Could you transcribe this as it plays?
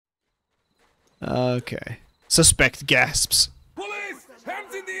Okay. Suspect gasps. Police!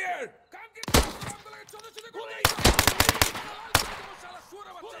 Hands in the air!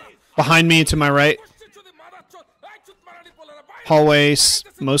 Behind me and to my right. Hallways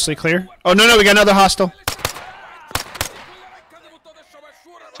mostly clear. Oh, no, we got another hostile.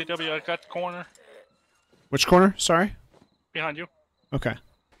 CW, I got the corner. Which corner? Sorry? Behind you. Okay.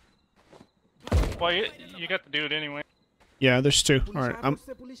 Well, you got the dude anyway. Yeah, there's two. Alright,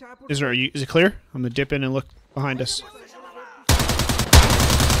 is it clear? I'm gonna dip in and look behind us.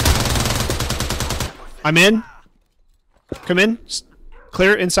 I'm in. Come in.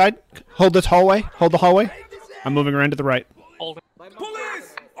 Clear inside. Hold this hallway. Hold the hallway. I'm moving around to the right.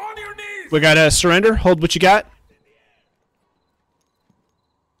 Police! On your knees! We gotta surrender. Hold what you got.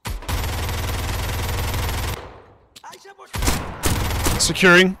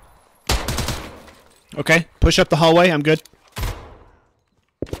 Securing. Okay, push up the hallway. I'm good.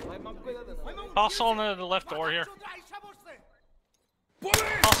 Hostile on the left door here. Police!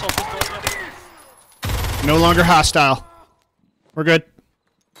 Hostile. No longer hostile. We're good.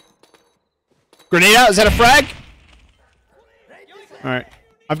 Grenade out. Is that a frag? Alright.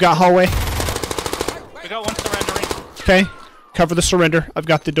 I've got hallway. We got one surrendering. Okay. Cover the surrender. I've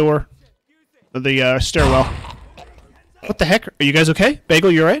got the door. The stairwell. What the heck? Are you guys okay?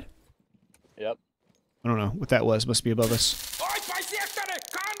 Bagel, you alright? Yep. I don't know what that was. Must be above us.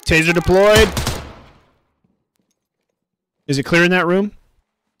 Taser deployed. Is it clear in that room?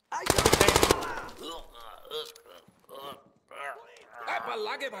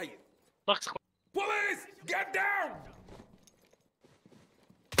 Looks Police! Get down!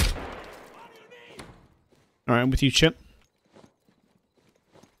 Alright, I'm with you, Chip.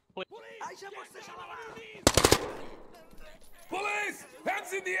 Police!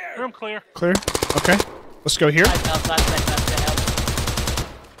 Hands in the air! room clear. Clear? Okay. Let's go here.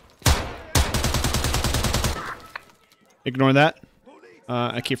 Ignore that.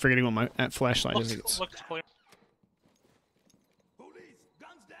 I keep forgetting what my flashlight is. Looks clear.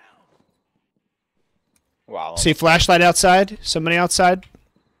 Wow. See flashlight outside? Somebody outside?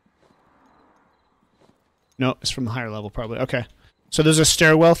 No, it's from the higher level probably. Okay. So there's a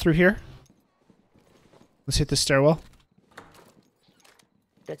stairwell through here. Let's hit the stairwell.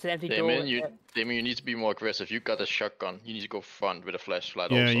 That's an empty Damien, door. Damien, you need to be more aggressive. You got a shotgun. You need to go front with a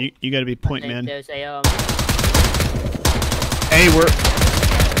flashlight Yeah, also. you gotta be point man. There's a Hey,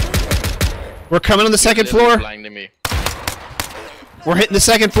 we're coming on the second floor. Blinding me. We're hitting the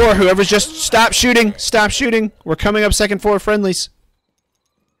second floor. Whoever's just stop shooting. Stop shooting. We're coming up second floor friendlies.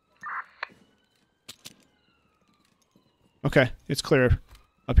 Okay, it's clear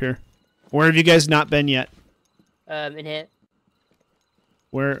up here. Where have you guys not been yet? in here.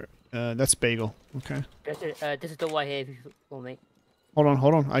 Where? That's Bagel. Okay. This is the way here if you want me.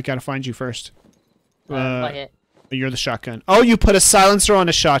 Hold on. I gotta find you first. Right here. You're the shotgun. Oh, you put a silencer on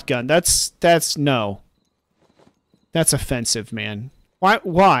a shotgun. That's no. That's offensive, man.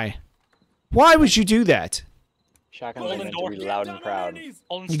 Why? Why would you do that? Shotguns are meant to be loud and proud.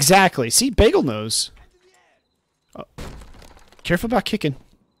 Exactly. See, Bagel knows. Oh. Careful about kicking.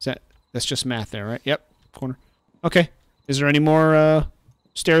 That's just math there, right? Yep. Corner. Okay. Is there any more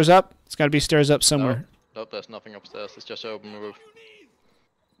stairs up? It's got to be stairs up somewhere. Nope, there's nothing upstairs. It's just open roof.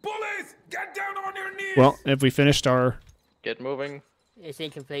 Police! Get down on your knees! Well, have we finished our... Get moving. It's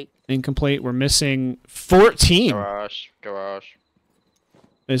incomplete. Incomplete. We're missing 14. Garage.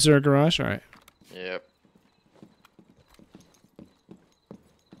 Is there a garage? All right. Yep.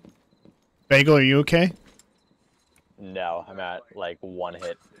 Bagel, are you okay? No, I'm at like 1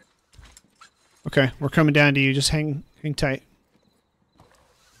 hit. Okay, we're coming down to you. Just hang tight.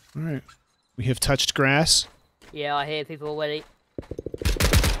 All right. We have touched grass. Yeah, I hear people already.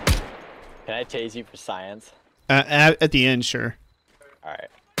 Can I tase you for science? At the end, sure.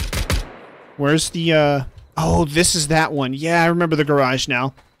 Alright. Where's the, Oh, this is that one. Yeah, I remember the garage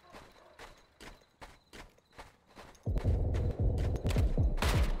now.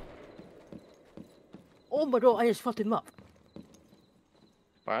 Oh my god, I just fucked him up.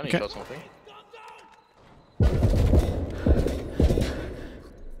 Finally Okay. got something.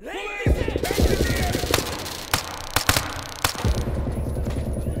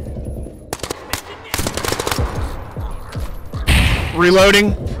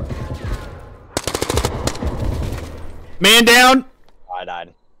 Reloading. Man down. I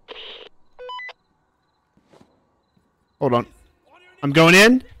died. Hold on. I'm going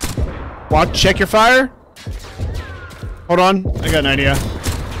in. Watch. Check your fire. Hold on. I got an idea.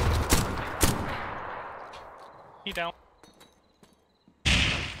 He down.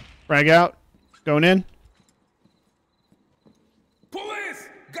 Frag out. Going in. Police!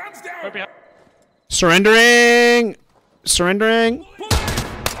 Guns down! Right behind. Surrendering! Surrendering!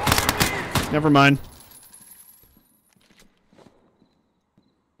 Never mind.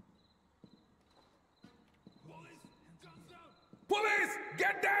 Police,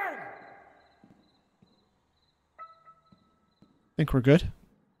 get down! Think we're good.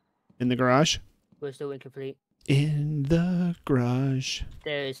 In the garage. We're still incomplete. In the garage.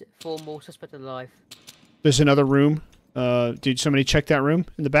 There is 4 more suspects alive. There's another room. Did somebody check that room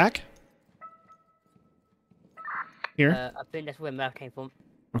in the back? Here? I think that's where Matt came from.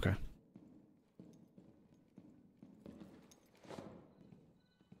 Okay.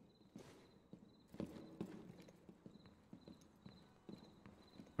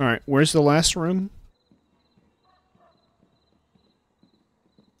 Alright, where's the last room?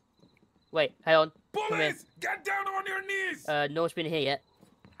 Wait, hang on. Come here. Police, get down on your knees! No one's been here yet.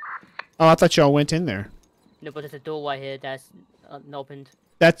 Oh, I thought y'all went in there. No, but there's a door right here that's not opened.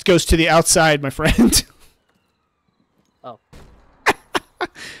 That goes to the outside, my friend. Oh.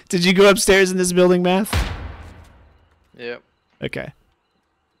 Did you go upstairs in this building, Math? Yep. Okay.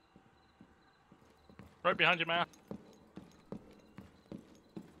 Right behind you, man.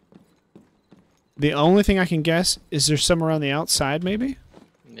 The only thing I can guess is there's somewhere on the outside, maybe?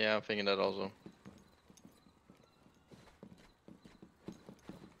 Yeah, I'm thinking that also.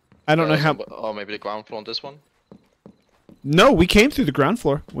 I don't know how... Or maybe the ground floor on this one? No, we came through the ground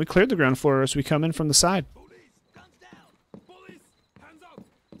floor. We cleared the ground floor as we come in from the side. Police, guns down! Police, hands up!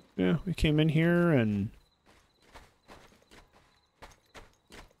 Yeah, we came in here and...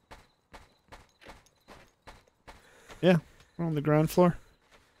 Yeah, we're on the ground floor.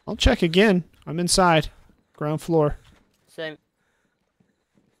 I'll check again. I'm inside. Ground floor. Same.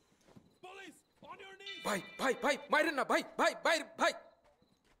 Police, on your knees! Bye, Myrinna, bye!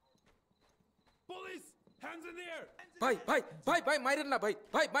 Police, hands in the air! Bye,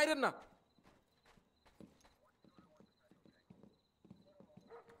 Myrinna!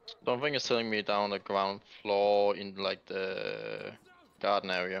 Something is telling me down the ground floor in like the garden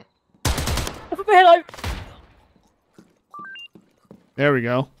area. Hello! There we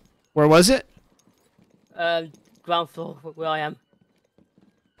go. Where was it? Ground floor, where I am.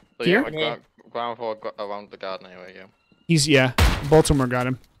 So Here? yeah, ground floor around the garden area, yeah. He's, yeah, Baltimore got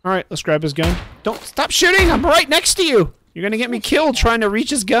him. Alright, let's grab his gun. Don't stop shooting! I'm right next to you! You're gonna get me killed trying to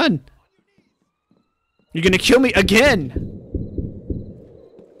reach his gun. You're gonna kill me again!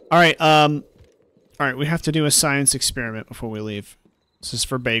 Alright, alright, we have to do a science experiment before we leave. This is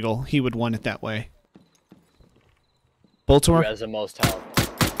for Bagel. He would want it that way. Baltimore? Who has the most health?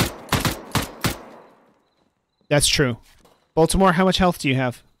 That's true. Baltimore, how much health do you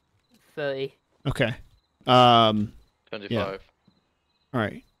have? 30. Okay. 25. Yeah.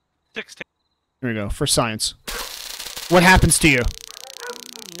 Alright. 16. Here we go. For science. What happens to you?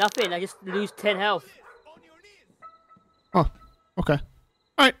 Nothing, I just lose 10 health. Oh, okay.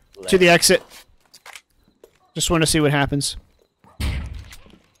 Alright. To the exit. Just want to see what happens.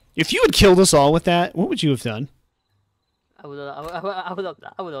 If you had killed us all with that, what would you have done? I would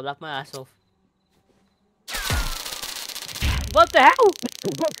have laughed my ass off. What the hell?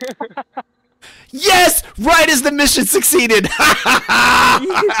 Yes! Right as the mission succeeded!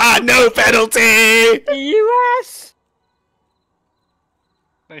 No penalty! You ass!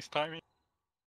 Nice timing.